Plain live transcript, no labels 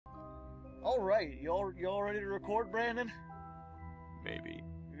Alright, y'all ready to record, Brandon? Maybe.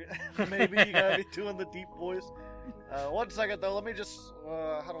 Maybe you gotta be doing the deep voice. 1 second though, let me just,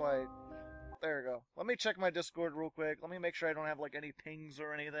 there we go. Let me check my Discord real quick. Let me make sure I don't have like any pings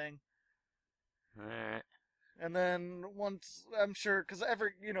or anything. Alright. And then once, I'm sure, cause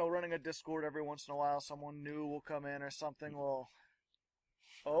running a Discord every once in a while, someone new will come in or something. Well,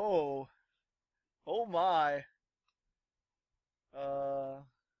 oh my.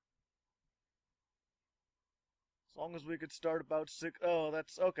 As long as we could start about 6... Oh,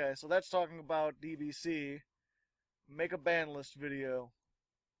 that's... Okay, so that's talking about DBC. Make a ban list video.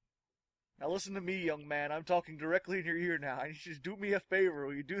 Now listen to me, young man. I'm talking directly in your ear now. I need you to do me a favor.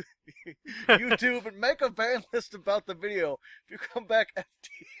 Will you do YouTube and make a ban list about the video? If you come back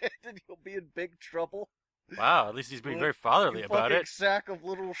empty-handed, you'll be in big trouble. Wow, at least he's being very fatherly about it. Sack of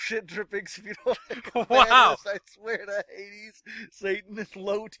little shit drippings if you don't make a Wow. ban list. I swear to Hades, Satan, and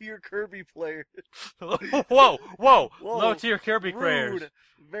low-tier Kirby players. Whoa! Low-tier Kirby players. Rude.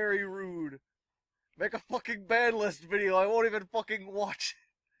 Very rude. Make a fucking ban list video. I won't even fucking watch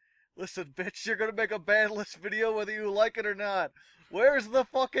it. Listen, bitch, you're gonna make a ban list video whether you like it or not. Where's the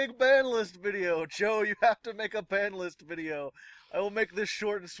fucking ban list video? Joe, you have to make a ban list video. I will make this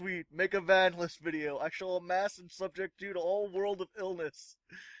short and sweet. Make a ban list video. I shall amass and subject you to all world of illness.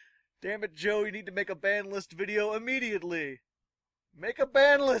 Damn it, Joe, you need to make a ban list video immediately. Make a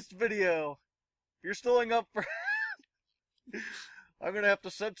ban list video. If you're stilling up for... I'm gonna have to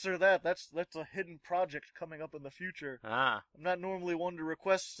censor that. That's a hidden project coming up in the future. Ah. I'm not normally one to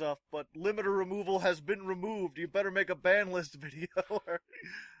request stuff, but limiter removal has been removed. You better make a ban list video.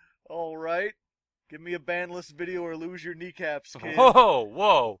 Alright. Give me a ban list video or lose your kneecaps, kid.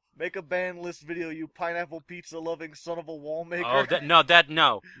 Whoa. Make a ban list video, you pineapple pizza loving son of a wall maker. Oh,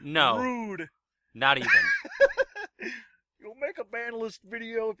 no. Rude. Not even. You'll make a ban list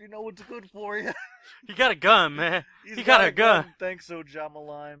video if you know what's good for you. He got a gun, man. He got a gun. Thanks,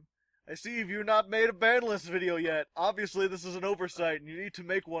 Ojamalime. I see you've not made a ban list video yet. Obviously, this is an oversight, and you need to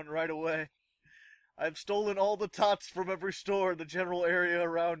make one right away. I've stolen all the tots from every store in the general area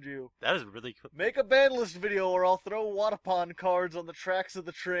around you. That is really cool. Make a ban list video, or I'll throw Watapon cards on the tracks of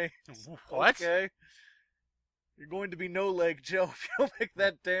the trains. What? Okay. You're going to be no leg, Joe, if you don't make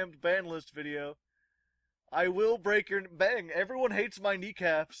that damned ban list video. I will break your... Bang! Everyone hates my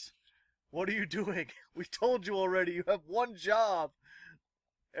kneecaps. What are you doing? We told you already. You have one job.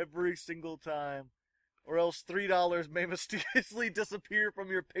 Every single time. Or else $3 may mysteriously disappear from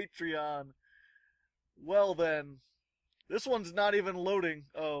your Patreon. Well then. This one's not even loading.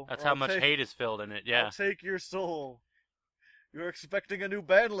 Oh. That's how much hate is filled in it, yeah. I'll take your soul. You're expecting a new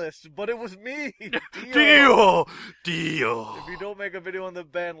ban list, but it was me! Deal! If you don't make a video on the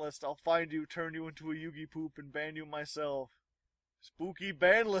ban list, I'll find you, turn you into a Yugi poop, and ban you myself. Spooky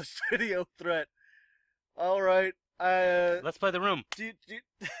ban list video threat. Alright, Let's play the room. Do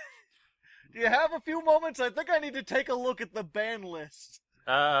you have a few moments? I think I need to take a look at the ban list.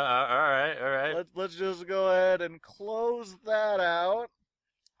 Alright. Let's just go ahead and close that out.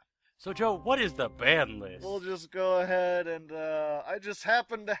 So, Joe, what is the ban list? We'll just go ahead and, I just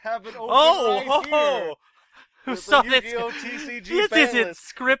happen to have it open here. So Yu-Gi-Oh! TCG this ban isn't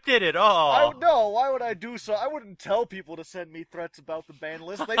list. scripted at all. No, why would I do so? I wouldn't tell people to send me threats about the ban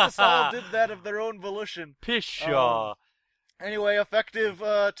list. They just all did that of their own volition. Pshaw. Anyway, effective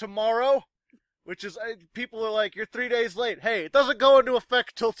tomorrow, which is, people are like, you're 3 days late. Hey, it doesn't go into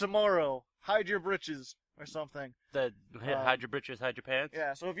effect till tomorrow. Hide your britches. Or something. Hide your britches, hide your pants?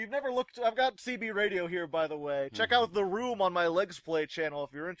 Yeah, so if you've never looked... I've got CB Radio here, by the way. Check out The Room on my Legs Play channel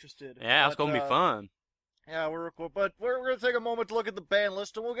if you're interested. Yeah, it's going to be fun. Yeah, we're going to take a moment to look at the ban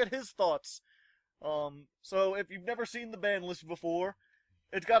list, and we'll get his thoughts. So if you've never seen the ban list before,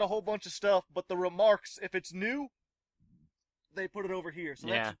 it's got a whole bunch of stuff, but the remarks, if it's new, they put it over here. So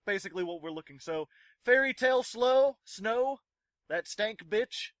that's basically what we're looking. So, Fairy Tale Snow, that stank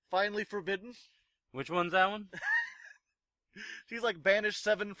bitch, finally forbidden. Which one's that one? She's like banished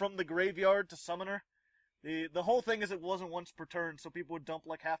 7 from the graveyard to summon her. The whole thing is it wasn't once per turn, so people would dump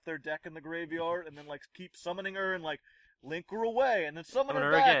like half their deck in the graveyard and then like keep summoning her and like link her away and then summon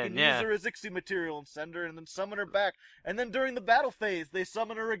her back again, and use her as Ixie material and send her and then summon her back. And then during the battle phase, they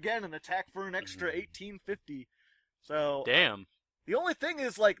summon her again and attack for an extra 1850. So damn. The only thing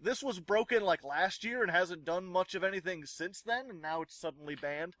is, like, this was broken, like, last year and hasn't done much of anything since then, and now it's suddenly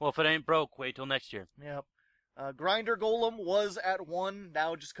banned. Well, if it ain't broke, wait till next year. Yep. Grinder Golem was at 1,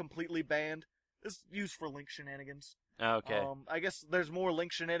 now just completely banned. This is used for Link shenanigans. Okay. I guess there's more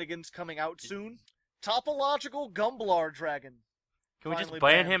Link shenanigans coming out soon. Topological Gumblar Dragon. Can we just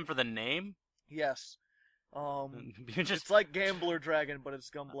ban him for the name? Yes. Just It's like Gambler Dragon, but it's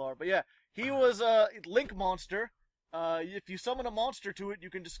Gumblar. But yeah, he was a Link monster. If you summon a monster to it, you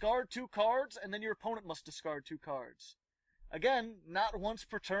can discard 2 cards, and then your opponent must discard 2 cards. Again, not once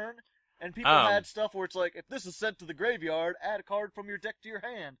per turn. And people had stuff where it's like, if this is sent to the graveyard, add a card from your deck to your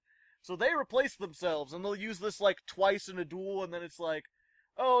hand. So they replace themselves, and they'll use this like twice in a duel, and then it's like,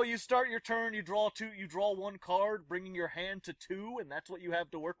 oh, you start your turn, you draw 1 card, bringing your hand to 2, and that's what you have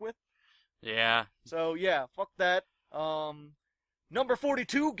to work with. Yeah. So yeah, fuck that. Number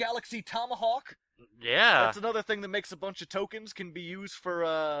 42, Galaxy Tomahawk. Yeah. That's another thing that makes a bunch of tokens, can be used for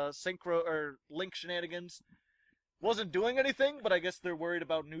synchro or link shenanigans. Wasn't doing anything, but I guess they're worried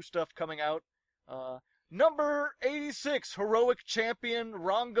about new stuff coming out. Number 86, Heroic Champion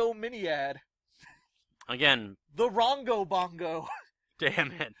Rongo Miniad. Again. The Rongo Bongo.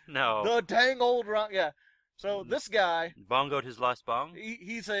 Damn it. No. The dang old Rongo. Yeah. So this guy. Bongoed his last bong?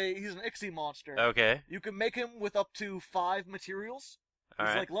 He's an Ixie monster. Okay. You can make him with up to 5 materials.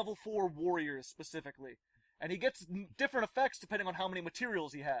 He's like level 4 warriors specifically. And he gets different effects depending on how many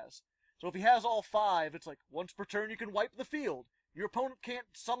materials he has. So if he has all 5, it's like once per turn you can wipe the field. Your opponent can't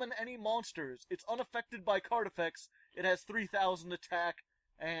summon any monsters. It's unaffected by card effects. It has 3,000 attack,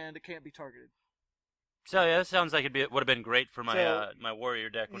 and it can't be targeted. So yeah, that sounds like would have been great for my my warrior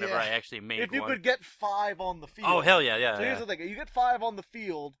deck whenever I actually made one. If you could get 5 on the field. Oh hell yeah, yeah. So here's the thing: you get 5 on the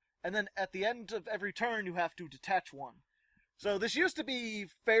field, and then at the end of every turn you have to detach 1. So this used to be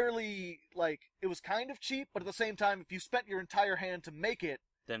fairly it was kind of cheap, but at the same time, if you spent your entire hand to make it,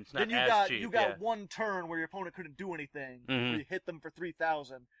 then it's not you got 1 turn where your opponent couldn't do anything. Where you hit them for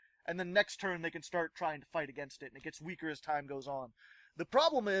 3,000, and then next turn they can start trying to fight against it, and it gets weaker as time goes on. The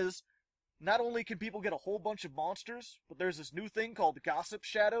problem is, not only can people get a whole bunch of monsters, but there's this new thing called Gossip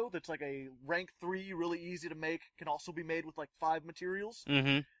Shadow that's like a rank 3, really easy to make, can also be made with 5 materials.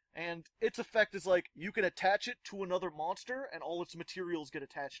 And its effect is you can attach it to another monster, and all its materials get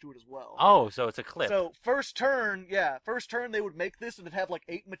attached to it as well. Oh, so it's a clip. So first turn they would make this, and it'd have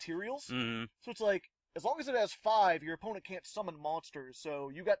 8 materials. So it's as long as it has 5, your opponent can't summon monsters. So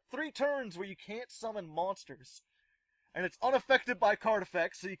you got 3 turns where you can't summon monsters. And it's unaffected by card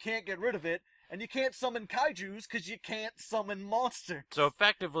effects, so you can't get rid of it. And you can't summon kaijus because you can't summon monsters. So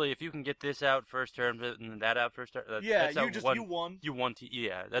effectively, if you can get this out first turn and that out first turn, you won. You won.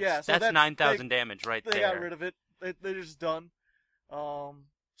 That's 9,000 damage right there. They got rid of it. They're just done.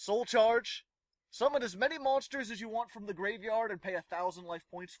 Soul Charge. Summon as many monsters as you want from the graveyard and pay 1,000 life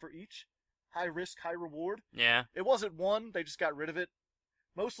points for each. High risk, high reward. Yeah. It wasn't 1. They just got rid of it.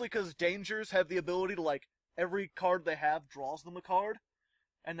 Mostly because Dangers have the ability to every card they have draws them a card.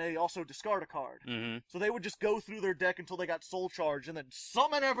 And they also discard a card. So they would just go through their deck until they got Soul Charge and then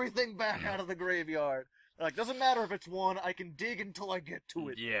summon everything back out of the graveyard. Doesn't matter if it's 1, I can dig until I get to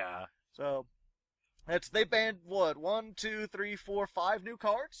it. Yeah. So, they banned, 1, 2, 3, 4, 5 new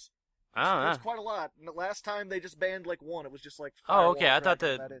cards? Oh, That's quite a lot. And the last time they just banned 1. It was just Oh, okay. I thought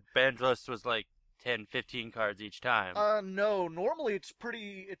the banned list was 10, 15 cards each time. No. Normally it's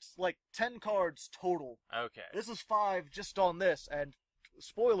 10 cards total. Okay. This is 5 just on this, and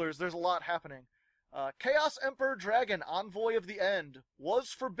spoilers, there's a lot happening. Chaos Emperor Dragon, Envoy of the End, was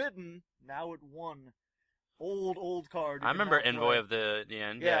forbidden, now it won. Old card. I remember Envoy of the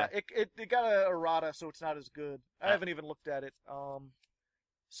End, yeah. It got a errata, so it's not as good. I haven't even looked at it.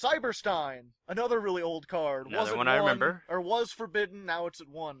 Cyberstein, another really old card. Another one I remember. Or was forbidden, now it's at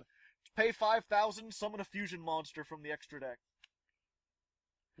 1. Pay 5,000, summon a fusion monster from the extra deck.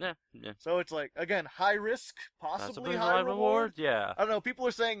 Yeah. So it's again, high risk, possibly high reward. Yeah. I don't know, people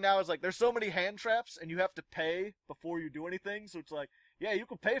are saying now there's so many hand traps and you have to pay before you do anything, so it's yeah, you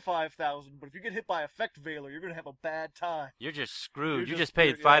can pay 5,000, but if you get hit by Effect Veiler, you're going to have a bad time. You're just screwed. You just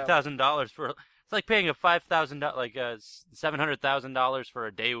paid $5,000 for... It's like paying a $5,000, $700,000 for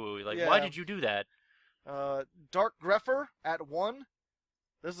a Daewoo. Why did you do that? Dark Greffer at 1.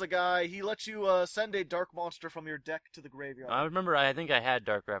 This is a guy, he lets you send a dark monster from your deck to the graveyard. I remember, I think I had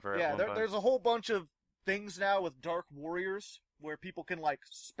Dark Greffer at one point. There's a whole bunch of things now with Dark Warriors where people can,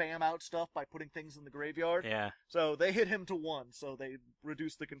 spam out stuff by putting things in the graveyard. Yeah. So they hit him to 1, so they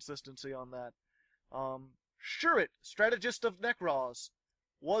reduced the consistency on that. Shurit, Strategist of Nekroz,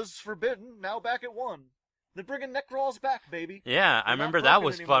 was forbidden, now back at 1. They're bringing Nekroz back, baby. Yeah, I remember that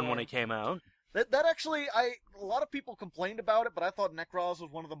was fun when it came out. That actually, a lot of people complained about it, but I thought Nekroz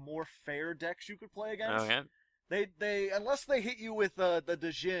was one of the more fair decks you could play against. Okay. They unless they hit you with the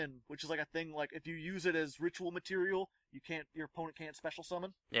Djinn, which is a thing if you use it as ritual material, your opponent can't special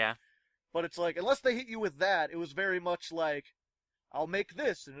summon. Yeah. But it's unless they hit you with that, it was very much I'll make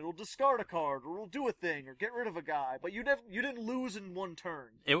this, and it'll discard a card, or it'll do a thing, or get rid of a guy. But you didn't lose in one turn.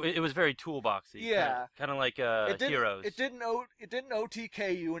 It was very toolboxy. Yeah. Kind of like Heroes. It didn't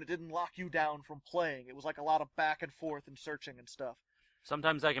OTK you, and it didn't lock you down from playing. It was like a lot of back and forth and searching and stuff.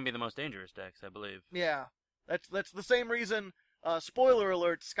 Sometimes that can be the most dangerous decks, I believe. Yeah. That's the same reason, spoiler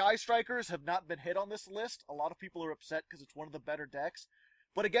alert, Sky Strikers have not been hit on this list. A lot of people are upset because it's one of the better decks.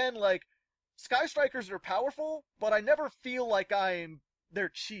 But again, like, Sky Strikers are powerful, but I never feel like they're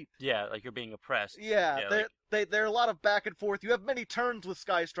cheap. Yeah, like you're being oppressed. Yeah, they're a lot of back and forth. You have many turns with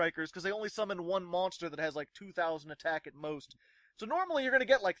Sky Strikers because they only summon one monster that has like 2,000 attack at most. So normally you're going to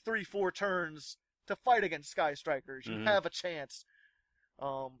get like 3-4 turns to fight against Sky Strikers. You have a chance.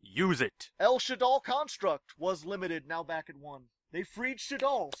 Use it. El Shaddoll Construct was limited, now back at 1. They freed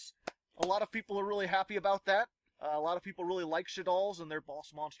Shaddolls. A lot of people are really happy about that. A lot of people really like Shaddolls, and their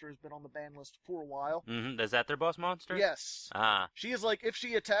boss monster has been on the ban list for a while. Is that their boss monster? Yes. She is like, if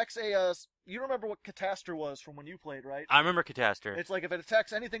she attacks you remember what Catastor was from when you played, right? I remember Catastor. It's like if it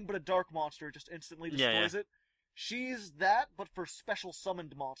attacks anything but a dark monster, it just instantly destroys it. She's that, but for special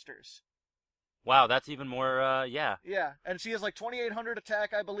summoned monsters. Wow, that's even more, yeah. Yeah, and she has like 2,800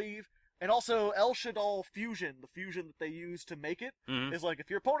 attack, I believe. And also, El Shaddoll Fusion, the fusion that they use to make it, is like, if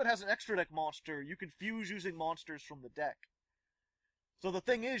your opponent has an extra deck monster, you can fuse using monsters from the deck. So the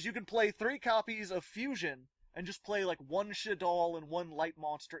thing is, you can play 3 copies of Fusion, and just play like 1 Shaddoll and 1 light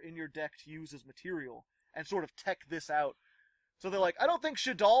monster in your deck to use as material, and sort of tech this out. So they're like, I don't think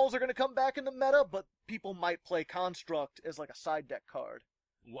Shaddolls are going to come back in the meta, but people might play Construct as like a side deck card.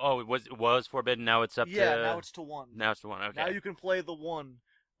 Oh, it was forbidden, now it's up to... Yeah, now it's to 1. Now it's to 1, okay. Now you can play the 1.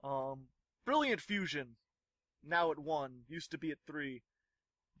 Brilliant Fusion, now at 1, used to be at 3.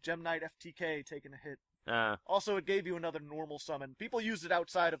 Gem Knight FTK taking a hit. Also, it gave you another normal summon. People used it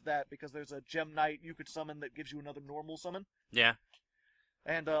outside of that because there's a Gem Knight you could summon that gives you another normal summon. Yeah.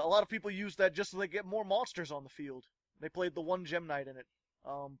 And a lot of people use that just so they get more monsters on the field. They played the 1 Gem Knight in it.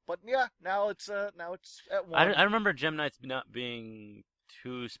 But yeah, now it's at 1. I remember Gem Knights not being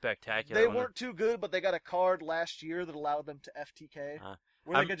too spectacular. They weren't too good, but they got a card last year that allowed them to FTK.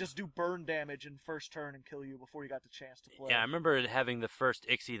 Where they could just do burn damage in first turn and kill you before you got the chance to play. Yeah, I remember having the first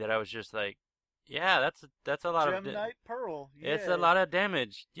Ixie that I was just like, yeah, that's a lot of... Gem Knight Pearl. Yeah. It's a lot of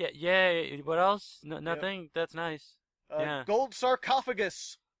damage. Yeah, yay. What else? Nothing? Yep. That's nice. Yeah. Gold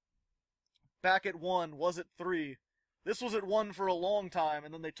Sarcophagus. Back at 1, was at 3. This was at 1 for a long time,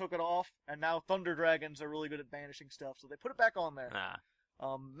 and then they took it off, and now Thunder Dragons are really good at banishing stuff, so they put it back on there.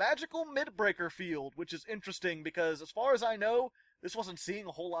 Magical Midbreaker Field, which is interesting because, as far as I know, this wasn't seeing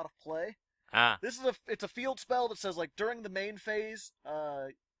a whole lot of play. It's a field spell that says, like, during the main phase,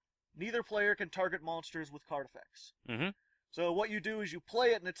 neither player can target monsters with card effects. So what you do is you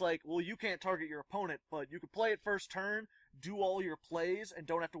play it, and it's like, well, you can't target your opponent, but you can play it first turn, do all your plays, and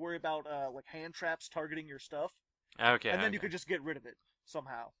don't have to worry about, like, hand traps targeting your stuff. Okay. And then you could just get rid of it,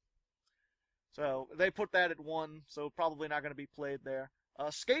 somehow. So, they put that at 1, so probably not going to be played there.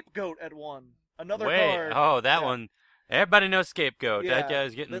 Scapegoat at 1. Another card. Oh, that one. Everybody knows Scapegoat. Yeah. That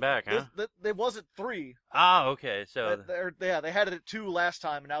guy's getting back, huh? It was at 3. Ah, okay. So they had it at 2 last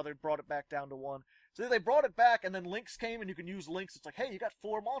time, and now they brought it back down to 1. So they brought it back, and then Lynx came, and you can use Lynx. It's like, hey, you got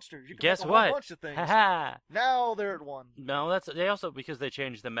 4 monsters. You can Guess make a what? whole bunch of things. Ha-ha. Now they're at 1. No, they also, because they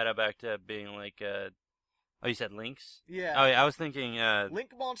changed the meta back to being like, oh, you said Lynx? Yeah. Oh, yeah, I was thinking,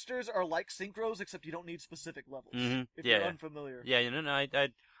 Link monsters are like Synchros, except you don't need specific levels. If you're unfamiliar. Yeah,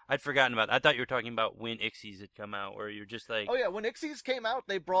 I'd forgotten about that. I thought you were talking about when Ixies had come out, where you're just like... Oh, yeah, when Ixies came out,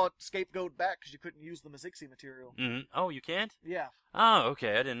 they brought Scapegoat back because you couldn't use them as Ixie material. Oh, you can't? Yeah. Oh,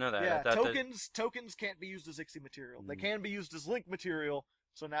 okay, I didn't know that. Yeah, tokens can't be used as Ixie material. They can be used as Link material,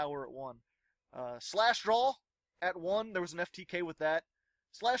 so now we're at 1. Slash Draw at 1, there was an FTK with that.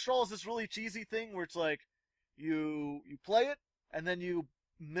 Slash Draw is this really cheesy thing where it's like, you play it, and then you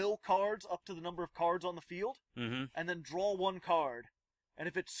mill cards up to the number of cards on the field, and then draw 1 card. And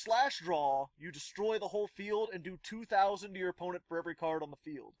if it's slash draw, you destroy the whole field and do 2,000 to your opponent for every card on the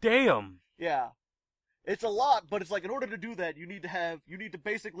field. Damn! Yeah. It's a lot, but it's like, in order to do that, you need to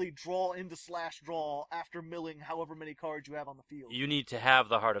basically draw into slash draw after milling however many cards you have on the field. You need to have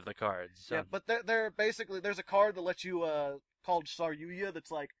the heart of the cards. So. Yeah, but they're basically, there's a card that lets you, called Saryuya, that's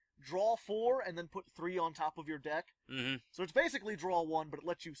like, draw 4 and then put 3 on top of your deck. So it's basically draw 1, but it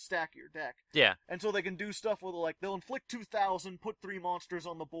lets you stack your deck. Yeah. And so they can do stuff where they'll inflict 2,000, put 3 monsters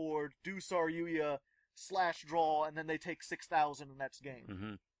on the board, do Saryuya, slash draw, and then they take 6,000 and that's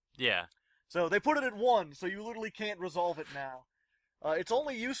game. Yeah. So they put it at 1, so you literally can't resolve it now. It's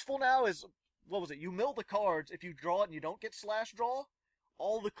only useful now is, what was it, you mill the cards if you draw it and you don't get slash draw,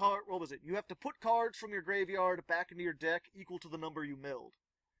 all the what was it? You have to put cards from your graveyard back into your deck equal to the number you milled.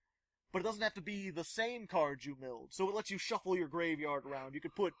 But it doesn't have to be the same cards you milled, so it lets you shuffle your graveyard around. You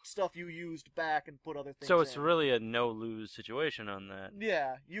could put stuff you used back and put other things So it's in. really a no-lose situation on that.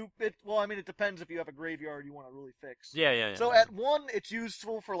 Yeah, well, I mean, it depends if you have a graveyard you want to really fix. Yeah. So at 1, it's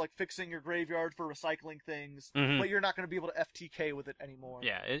useful for, like, fixing your graveyard for recycling things, but you're not going to be able to FTK with it anymore.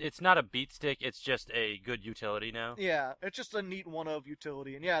 Yeah, it's not a beat stick, it's just a good utility now. Yeah, it's just a neat one-of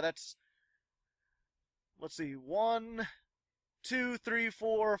utility, and yeah, that's... Let's see, 1... 2, 3,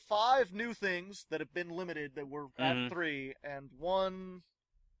 4, 5 new things that have been limited that were at 3, and 1,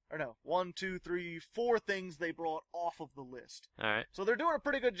 2, 3, 4 things they brought off of the list. Alright. So they're doing a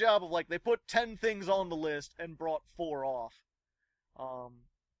pretty good job of, like, they put 10 things on the list and brought 4 off.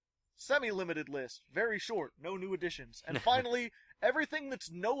 Semi-limited list, very short, no new additions. And finally, everything that's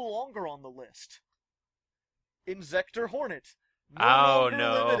no longer on the list. Inzektor Hornet. No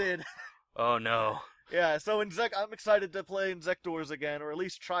longer limited. Oh no. Yeah, so I'm excited to play Inzektors again, or at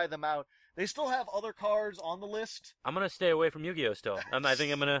least try them out. They still have other cards on the list. I'm gonna stay away from Yu-Gi-Oh! Still. I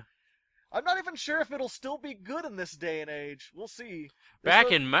think I'm gonna... I'm not even sure if it'll still be good in this day and age. We'll see.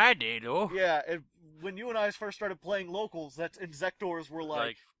 Back in my day, though. Yeah, when you and I first started playing locals, that Inzektors were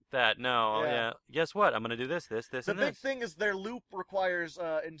like that. No, yeah. Guess what? I'm gonna do this, and this. The big thing is their loop requires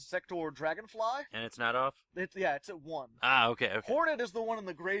Inzektor Dragonfly. And it's not off? It's at 1. Ah, okay. Hornet is the one in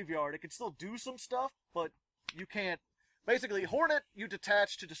the graveyard. It can still do some stuff, but you can't... Basically, Hornet, you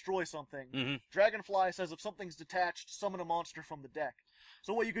detach to destroy something. Dragonfly says if something's detached, summon a monster from the deck.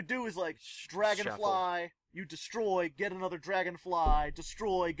 So what you could do is, like, Dragonfly, you destroy, get another Dragonfly,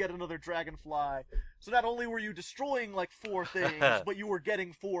 destroy, get another Dragonfly. So not only were you destroying, like, 4 things, but you were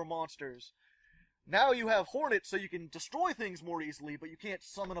getting 4 monsters. Now you have Hornet, so you can destroy things more easily, but you can't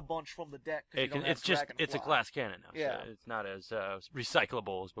summon a bunch from the deck. It's a glass cannon now, so it's not as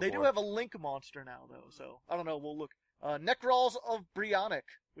recyclable as before. They do have a Link monster now, though, so I don't know, we'll look. Necrals of Bryonic,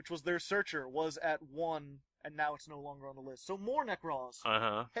 which was their searcher, was at 1, and now it's no longer on the list. So more Necrals.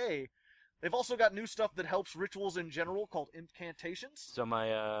 Hey. They've also got new stuff that helps rituals in general called incantations. So my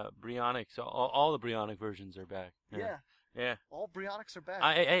Bryonic, all the Bryonic versions are back. Yeah. All Bryonics are back.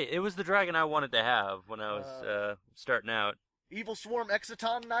 Hey, it was the dragon I wanted to have when I was starting out. Evil Swarm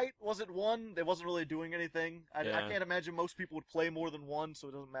Exciton Knight was at 1. They wasn't really doing anything. I can't imagine most people would play more than 1, so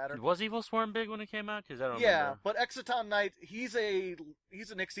it doesn't matter. Was Evil Swarm big when it came out? Because I don't remember. Yeah, but Exciton Knight, he's an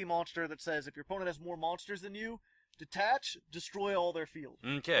Ixie monster that says if your opponent has more monsters than you, detach, destroy all their field.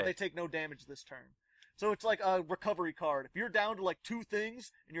 Okay. But they take no damage this turn. So it's like a recovery card. If you're down to like 2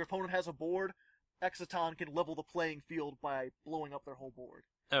 things and your opponent has a board, Exciton can level the playing field by blowing up their whole board.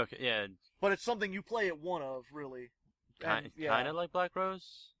 Okay, yeah. But it's something you play at 1 of, really. Kind of like Black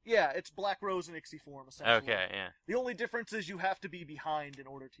Rose? Yeah, it's Black Rose in Ixie form, essentially. Okay, yeah. The only difference is you have to be behind in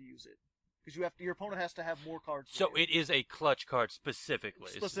order to use it. Because your opponent has to have more cards. So it is a clutch card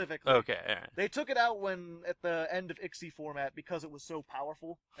specifically? Specifically. Okay, all right. They took it out at the end of Ixie format because it was so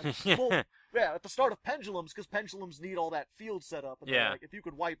powerful. And at the start of Pendulums, because Pendulums need all that field set up. And like, if you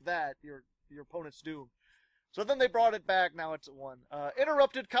could wipe that, your opponent's doomed. So then they brought it back, now it's at 1.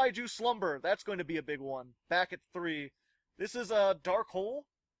 Interrupted Kaiju Slumber, that's going to be a big one. Back at 3. This is a Dark Hole,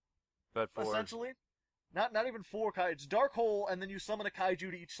 but 4. Essentially. Not even 4 Kaiju, it's Dark Hole, and then you summon a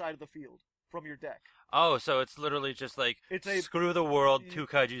Kaiju to each side of the field from your deck. Oh, so it's literally just like, screw the world, 2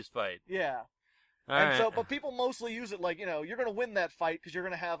 Kaijus fight. Yeah. But people mostly use it like, you're going to win that fight because you're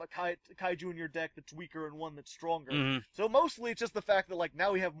going to have a Kaiju in your deck that's weaker and one that's stronger. So mostly it's just the fact that, like,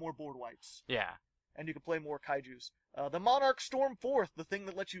 now we have more board wipes. Yeah. And you can play more Kaijus. The Monarch Storm 4th, the thing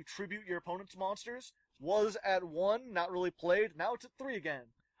that lets you tribute your opponent's monsters, was at 1, not really played. Now it's at 3 again.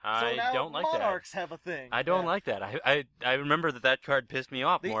 I don't like that. Monarchs have a thing. I don't like that. I remember that card pissed me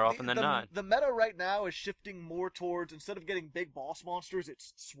off more often than not. The meta right now is shifting more towards, instead of getting big boss monsters,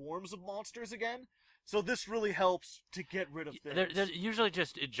 it's swarms of monsters again. So this really helps to get rid of things. There's usually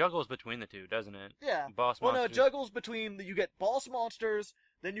it juggles between the two, doesn't it? Yeah. Boss monsters. Well, no, it juggles between, you get boss monsters,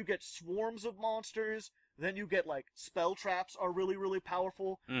 then you get swarms of monsters, then you get, like, spell traps are really, really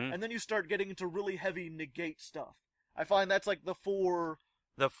powerful, and then you start getting into really heavy negate stuff. I find that's, like, the 4...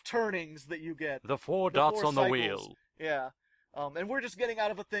 turnings that you get. The 4 dots on the wheel. Yeah. And we're just getting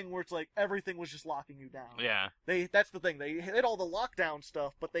out of a thing where it's like everything was just locking you down. Yeah. That's the thing. They hit all the lockdown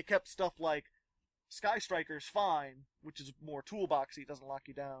stuff, but they kept stuff like Sky Striker's fine, which is more toolboxy, doesn't lock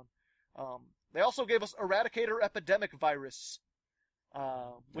you down. They also gave us Eradicator Epidemic Virus.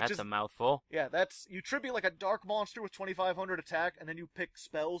 That's a mouthful. Yeah, you tribute like a dark monster with 2,500 attack, and then you pick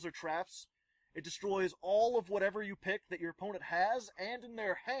spells or traps. It destroys all of whatever you pick that your opponent has and in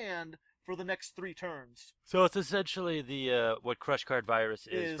their hand for the next 3 turns. So it's essentially the what Crush Card Virus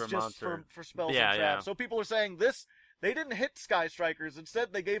is for just monster. for spells Yeah, and traps. yeah. So people are saying this, they didn't hit Sky Strikers.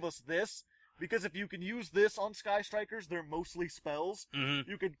 Instead, they gave us this, because if you can use this on Sky Strikers, they're mostly spells. Mm-hmm.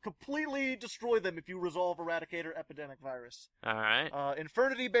 You can completely destroy them if you resolve Eradicator Epidemic Virus. All right.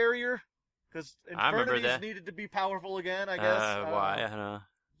 Infernity Barrier, because Infernities needed to be powerful again, I guess. Why? I don't know.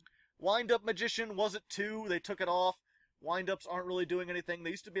 Wind-Up Magician was at 2. They took it off. Wind-Ups aren't really doing anything.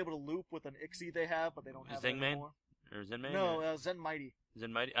 They used to be able to loop with an Ixie they have, but they don't have it anymore. Or Zenmain? No, Zen Mighty.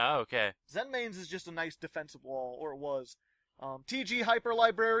 Zen Mighty? Oh, okay. Zenmain's is just a nice defensive wall, or it was. TG Hyper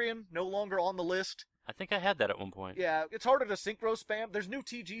Librarian, no longer on the list. I think I had that at one point. Yeah, it's harder to synchro spam. There's new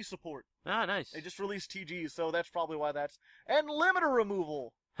TG support. Ah, nice. They just released TGs, so that's probably why that's... And limiter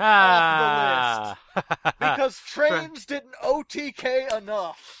removal off the list. Because trains didn't OTK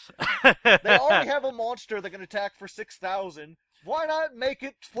enough. They already have a monster that can attack for 6,000. Why not make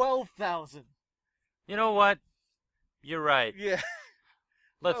it 12,000? You know what? You're right. Yeah.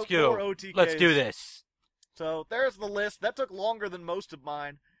 Let's go. Let's do this. So there's the list. That took longer than most of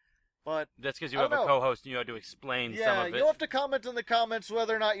mine. But that's because you have a co-host and you had to explain some of it. Yeah, you'll have to comment in the comments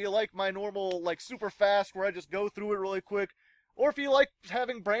whether or not you like my normal, like, super fast, where I just go through it really quick, or if you like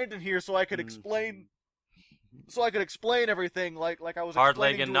having Brandon here so I could explain, everything like I was Hardleg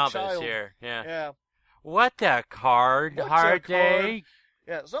explaining and to a novice child. Here, yeah. Yeah. What a card, Hardleg.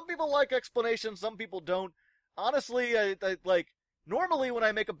 Yeah, some people like explanations, some people don't. Honestly, I like, normally when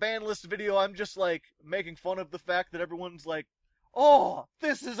I make a ban list video, I'm just, like, making fun of the fact that everyone's like, oh,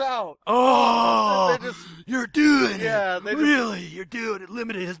 this is out. Oh, you're doing it. Yeah, you're doing it.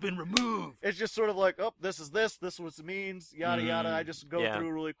 Limited has been removed. It's just sort of like, oh, this is what it means, yada yada. I just go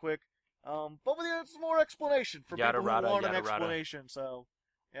through really quick. But with it's more explanation for people who want an explanation. So,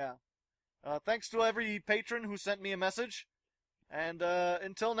 yeah. Thanks to every patron who sent me a message. And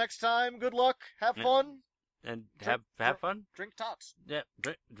until next time, good luck, have fun. And have fun. Drink tots. Yeah,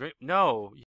 drink. No.